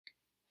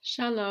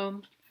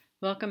Shalom.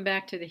 Welcome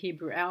back to the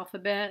Hebrew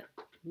alphabet,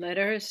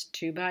 letters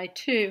 2 by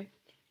 2.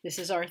 This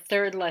is our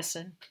third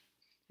lesson.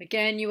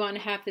 Again, you want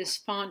to have this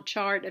font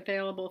chart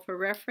available for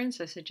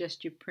reference. I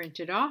suggest you print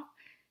it off,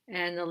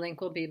 and the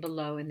link will be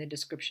below in the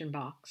description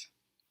box.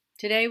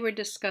 Today we're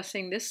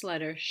discussing this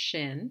letter,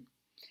 shin.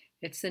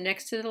 It's the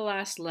next to the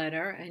last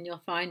letter, and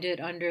you'll find it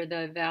under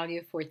the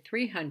value for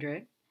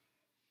 300.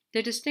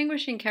 The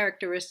distinguishing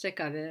characteristic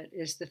of it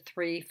is the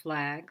three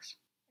flags.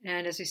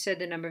 And as we said,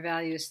 the number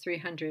value is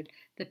 300.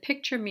 The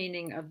picture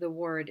meaning of the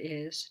word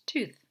is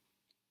tooth.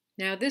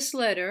 Now this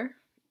letter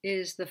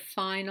is the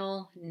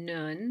final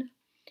nun.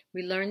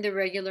 We learned the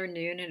regular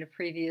nun in a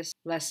previous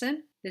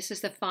lesson. This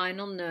is the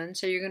final nun,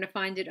 so you're going to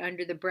find it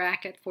under the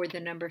bracket for the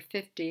number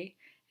 50,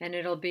 and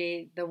it'll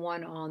be the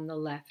one on the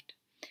left.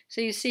 So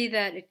you see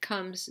that it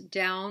comes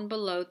down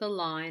below the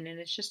line,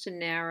 and it's just a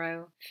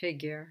narrow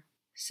figure.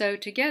 So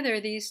together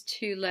these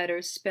two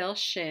letters spell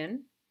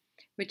shin,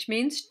 which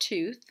means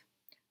tooth,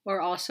 or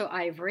also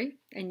ivory,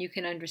 and you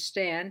can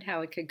understand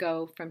how it could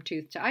go from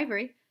tooth to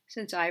ivory,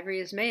 since ivory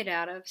is made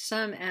out of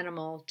some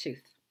animal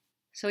tooth.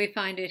 So we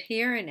find it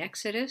here in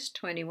Exodus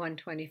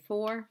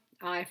 21:24,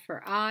 eye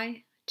for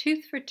eye,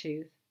 tooth for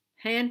tooth,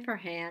 hand for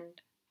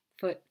hand,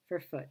 foot for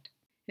foot.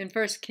 In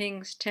 1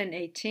 Kings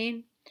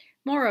 10:18,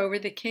 moreover,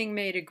 the king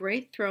made a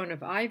great throne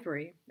of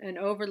ivory and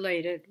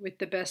overlaid it with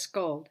the best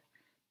gold.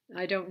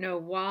 I don't know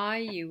why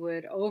you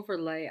would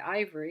overlay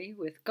ivory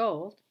with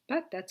gold,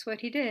 but that's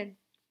what he did.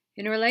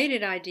 In a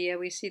related idea,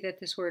 we see that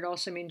this word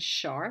also means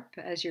sharp,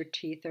 as your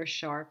teeth are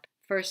sharp.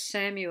 1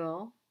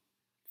 Samuel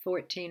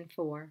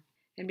 14:4.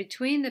 And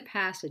between the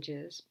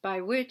passages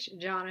by which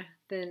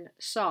Jonathan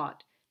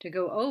sought to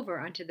go over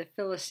unto the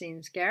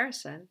Philistines'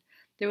 garrison,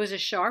 there was a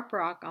sharp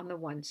rock on the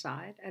one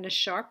side and a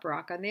sharp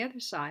rock on the other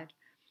side.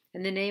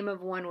 And the name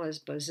of one was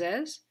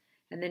Bozez,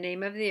 and the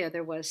name of the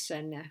other was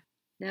Seneh.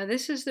 Now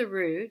this is the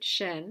root,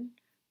 shen,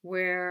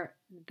 where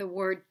the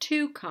word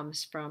two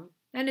comes from.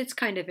 And it's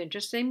kind of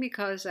interesting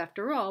because,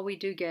 after all, we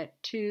do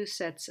get two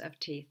sets of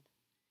teeth.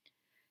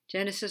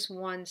 Genesis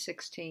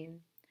 1:16.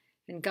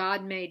 And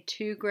God made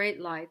two great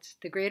lights,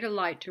 the greater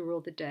light to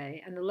rule the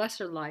day, and the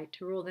lesser light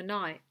to rule the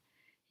night.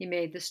 He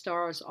made the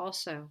stars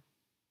also.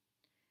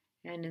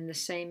 And in the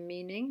same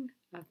meaning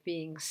of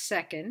being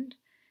second,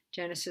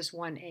 Genesis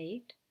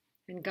 1:8.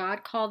 And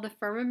God called the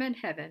firmament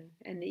heaven,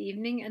 and the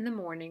evening and the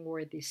morning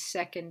were the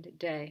second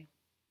day.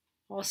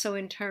 Also,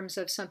 in terms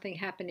of something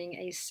happening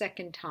a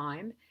second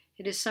time,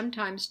 it is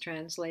sometimes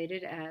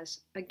translated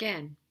as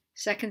again.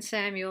 2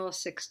 Samuel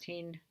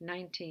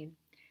 16:19.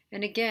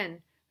 And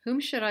again, whom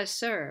should I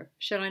serve?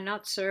 Should I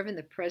not serve in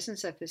the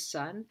presence of his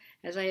son,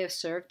 as I have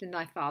served in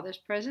thy father's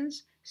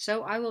presence?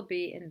 So I will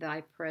be in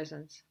thy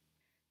presence.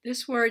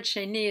 This word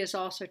sheni is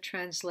also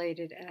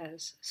translated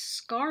as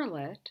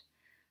scarlet,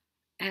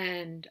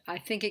 and I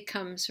think it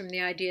comes from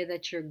the idea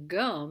that your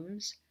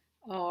gums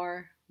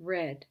are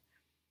red.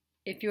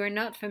 If you are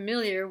not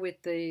familiar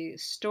with the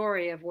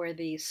story of where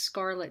the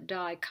scarlet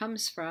dye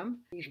comes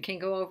from, you can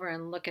go over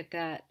and look at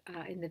that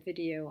in the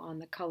video on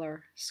the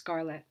color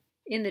scarlet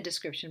in the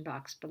description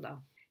box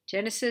below.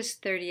 Genesis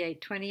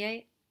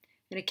 38:28.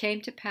 And it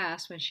came to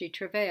pass when she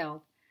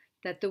travailed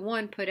that the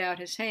one put out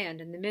his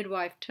hand, and the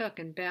midwife took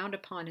and bound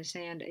upon his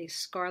hand a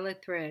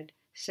scarlet thread,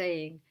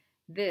 saying,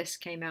 This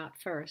came out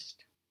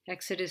first.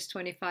 Exodus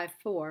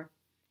 25:4.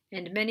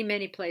 And many,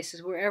 many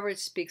places, wherever it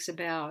speaks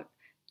about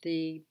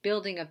the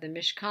building of the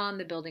Mishkan,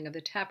 the building of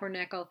the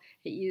tabernacle,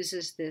 it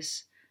uses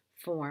this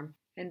form.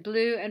 And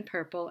blue and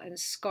purple and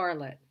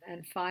scarlet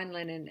and fine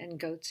linen and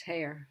goat's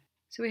hair.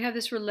 So we have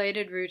this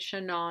related root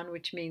shanan,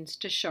 which means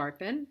to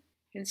sharpen.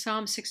 In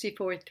Psalm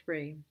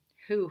 64:3,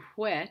 who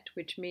whet,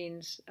 which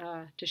means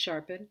to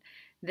sharpen,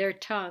 their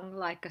tongue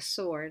like a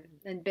sword,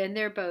 and bend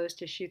their bows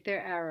to shoot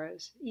their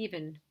arrows,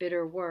 even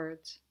bitter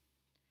words.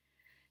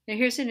 Now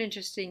here's an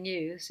interesting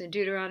use in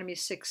Deuteronomy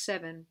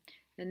 6:7.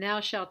 And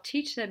thou shalt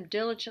teach them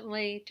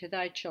diligently to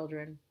thy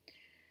children,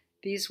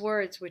 these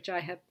words which I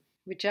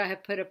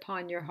have put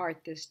upon your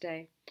heart this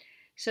day.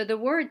 So the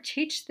word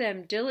teach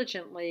them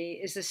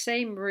diligently is the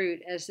same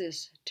root as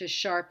this to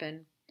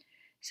sharpen.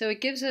 So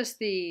it gives us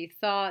the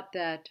thought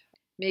that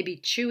maybe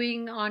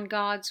chewing on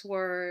God's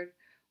word,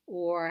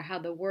 or how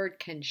the word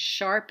can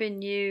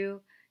sharpen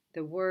you.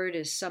 The word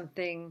is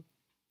something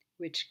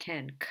which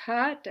can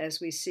cut, as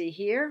we see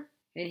here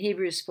in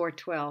Hebrews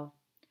 4:12.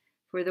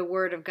 For the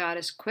word of God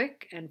is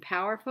quick and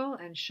powerful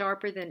and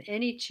sharper than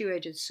any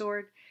two-edged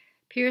sword,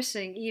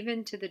 piercing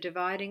even to the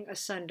dividing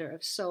asunder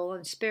of soul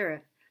and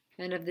spirit,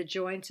 and of the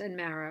joints and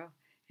marrow,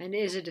 and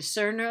is a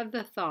discerner of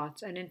the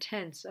thoughts and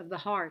intents of the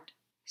heart.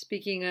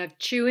 Speaking of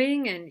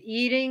chewing and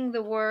eating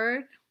the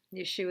word,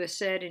 Yeshua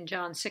said in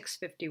John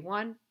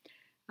 6:51,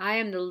 I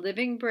am the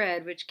living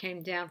bread which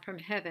came down from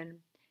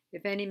heaven.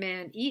 If any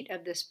man eat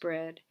of this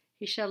bread,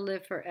 he shall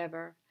live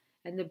forever.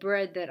 And the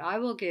bread that I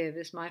will give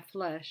is my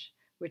flesh,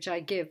 which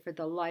I give for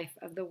the life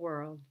of the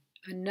world.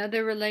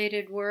 Another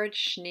related word,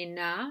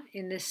 shnina,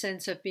 in the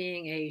sense of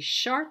being a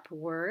sharp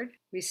word.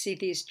 We see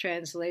these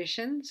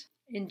translations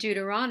in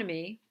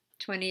Deuteronomy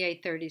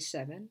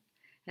 28:37.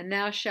 and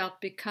thou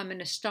shalt become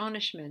an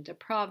astonishment, a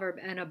proverb,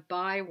 and a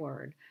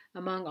byword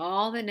among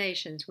all the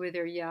nations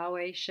whither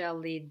Yahweh shall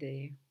lead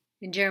thee.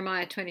 In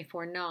Jeremiah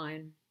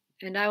 24:9,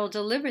 and I will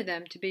deliver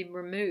them to be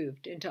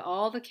removed into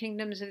all the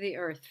kingdoms of the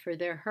earth for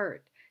their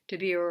hurt, to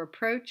be a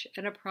reproach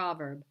and a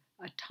proverb,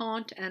 a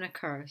taunt and a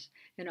curse,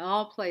 in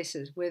all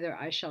places whither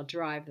I shall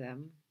drive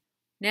them.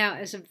 Now,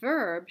 as a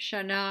verb,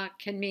 shana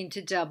can mean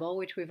to double,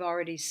 which we've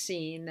already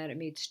seen that it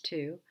means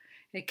two.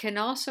 It can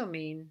also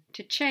mean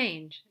to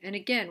change. And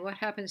again, what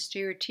happens to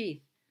your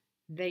teeth?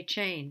 They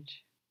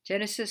change.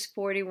 Genesis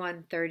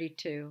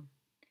 41:32.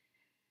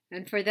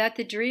 And for that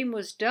the dream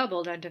was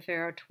doubled unto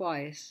Pharaoh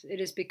twice, it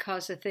is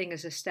because the thing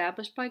is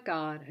established by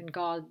God, and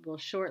God will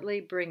shortly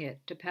bring it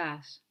to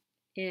pass.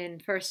 In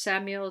 1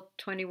 Samuel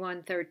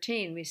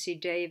 21:13, we see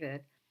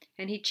David,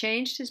 and he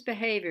changed his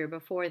behavior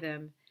before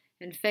them,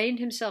 and feigned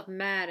himself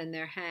mad in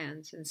their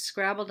hands, and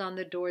scrabbled on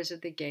the doors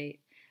of the gate,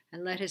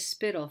 and let his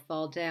spittle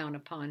fall down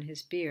upon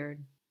his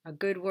beard. A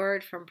good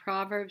word from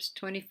Proverbs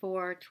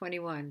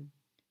 24:21.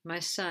 My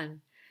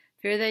son,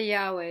 fear the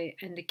Yahweh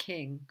and the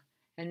king,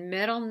 and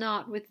meddle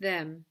not with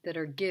them that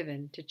are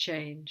given to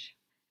change.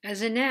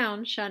 As a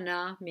noun,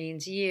 Shana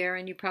means year,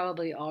 and you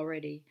probably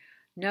already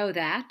know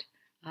that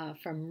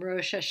from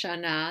Rosh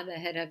Hashanah, the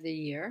head of the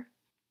year.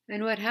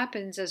 And what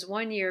happens as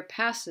one year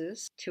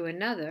passes to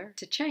another,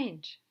 to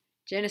change.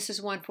 Genesis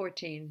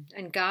 1:14,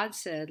 and God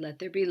said, let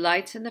there be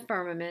lights in the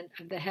firmament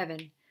of the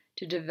heaven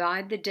to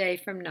divide the day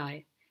from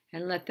night,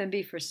 and let them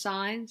be for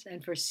signs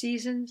and for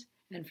seasons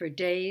and for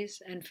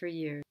days and for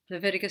years.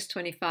 Leviticus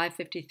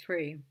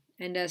 25:53,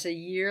 and as a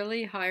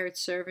yearly hired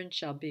servant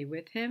shall be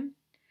with him,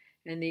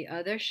 and the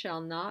other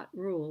shall not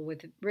rule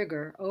with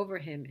rigor over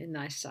him in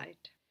thy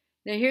sight.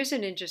 Now here's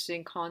an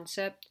interesting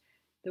concept.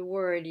 The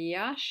word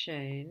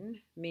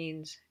yashen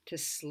means to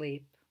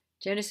sleep.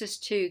 Genesis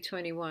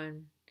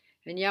 2:21,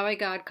 and Yahweh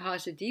God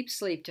caused a deep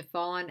sleep to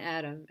fall on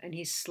Adam, and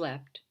he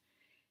slept.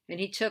 And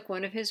he took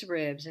one of his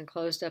ribs and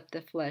closed up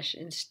the flesh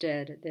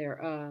instead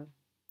thereof.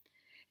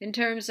 In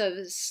terms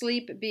of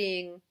sleep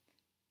being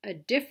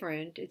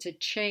it's a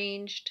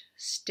changed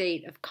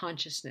state of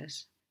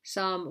consciousness.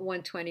 Psalm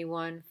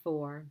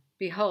 121:4,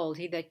 behold,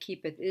 he that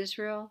keepeth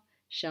Israel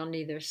shall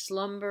neither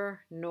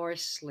slumber nor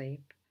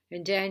sleep.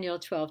 In Daniel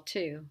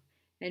 12:2,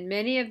 and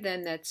many of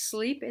them that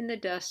sleep in the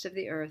dust of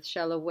the earth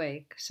shall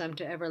awake, some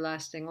to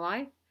everlasting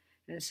life,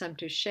 and some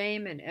to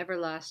shame and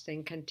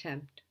everlasting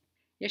contempt.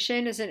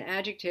 Yashen as an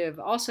adjective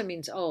also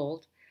means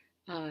old.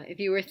 If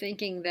you were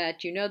thinking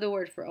that you know the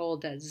word for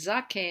old, that's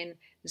zaken.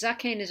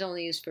 Zaken is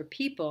only used for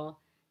people,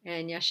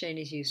 and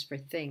yashen is used for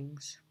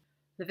things.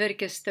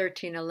 Leviticus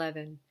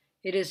 13:11,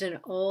 it is an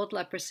old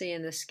leprosy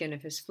in the skin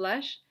of his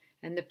flesh,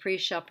 and the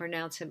priest shall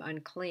pronounce him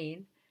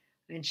unclean,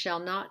 and shall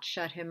not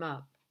shut him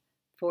up,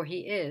 for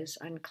he is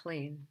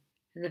unclean.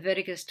 In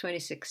Leviticus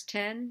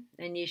 26:10,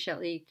 and ye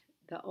shall eat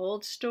the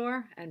old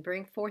store, and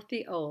bring forth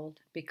the old,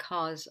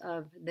 because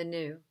of the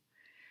new.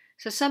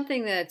 So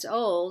something that's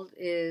old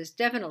is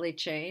definitely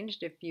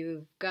changed. If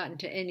you've gotten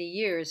to any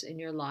years in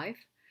your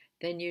life,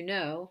 then you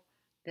know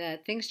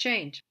that things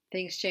change.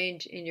 Things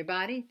change in your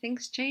body.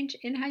 Things change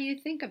in how you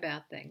think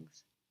about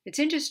things. It's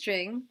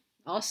interesting,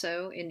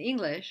 also in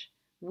English,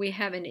 we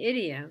have an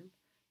idiom,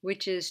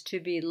 which is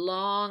to be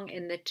long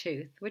in the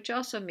tooth, which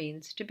also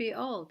means to be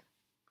old.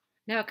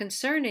 Now,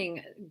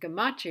 concerning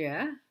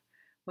gematria,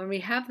 when we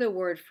have the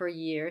word for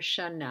year,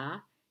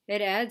 shana,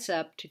 it adds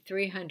up to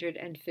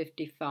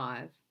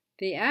 355.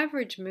 The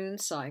average moon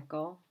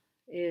cycle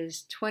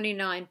is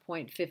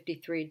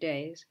 29.53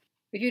 days.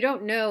 If you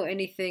don't know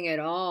anything at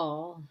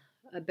all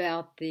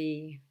about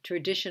the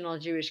traditional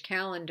Jewish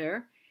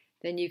calendar,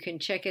 then you can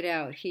check it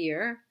out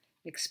here.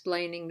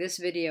 This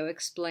video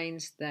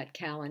explains that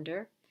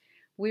calendar.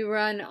 We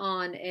run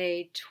on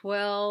a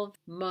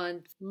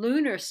 12-month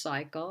lunar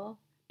cycle,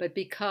 but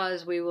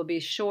because we will be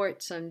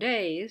short some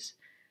days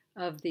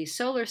of the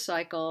solar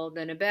cycle,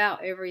 then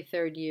about every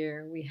third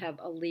year we have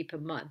a leap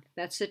month.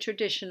 That's the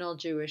traditional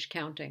Jewish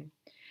counting.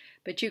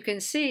 But you can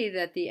see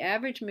that the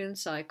average moon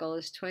cycle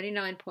is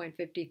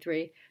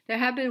 29.53. There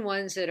have been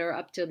ones that are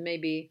up to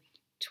maybe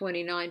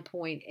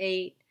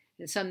 29.8,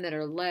 and some that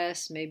are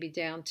less, maybe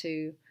down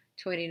to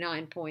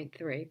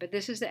 29.3. But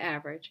this is the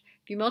average.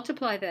 If you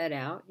multiply that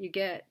out, you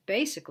get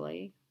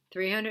basically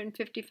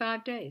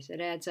 355 days.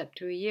 It adds up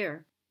to a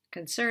year.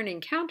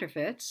 Concerning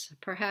counterfeits,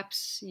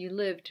 perhaps you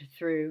lived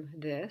through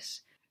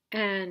this,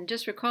 and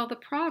just recall the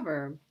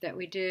proverb that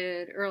we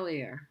did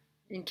earlier.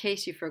 In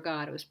case you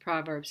forgot, it was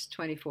Proverbs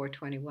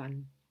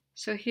 24:21.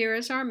 So here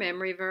is our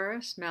memory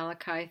verse,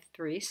 Malachi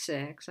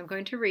 3:6. I'm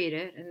going to read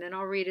it, and then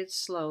I'll read it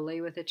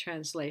slowly with a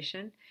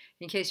translation.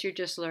 In case you're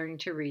just learning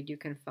to read, you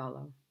can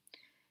follow.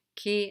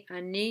 Ki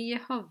ani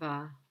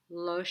Yehovah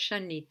lo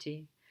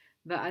shaniti,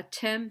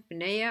 va'atem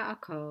bnei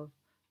Yaakov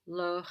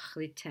lo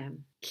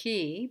chlitem.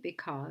 Ki,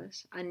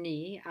 because,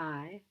 ani,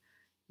 I,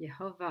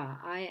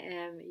 Yehovah, I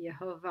am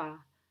Yehovah,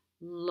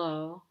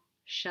 lo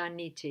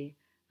shaniti,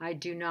 I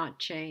do not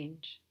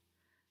change.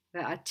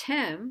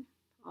 Ve'atem,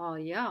 all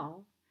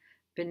y'all,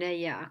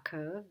 bnei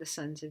Yaakov, the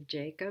sons of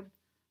Jacob,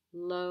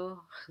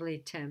 lo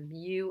chlitem.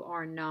 You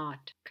are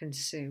not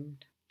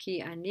consumed.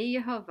 Ki ani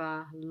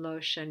Yehovah lo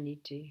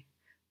shaniti.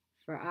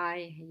 For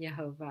I,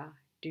 Yehovah,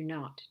 do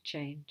not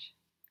change.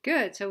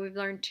 Good. So we've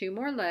learned 2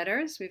 more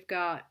letters. We've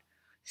got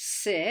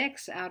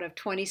 6 out of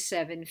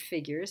 27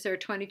 figures. There are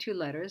 22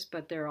 letters,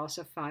 but there are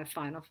also 5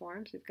 final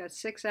forms. We've got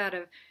 6 out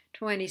of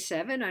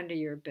 27 under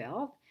your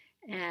belt.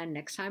 And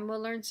next time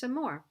we'll learn some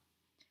more.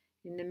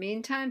 In the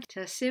meantime,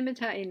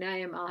 tasimita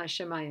inayim al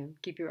hashamayim.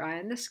 Keep your eye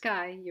on the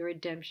sky. Your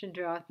redemption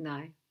draweth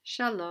nigh.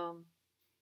 Shalom.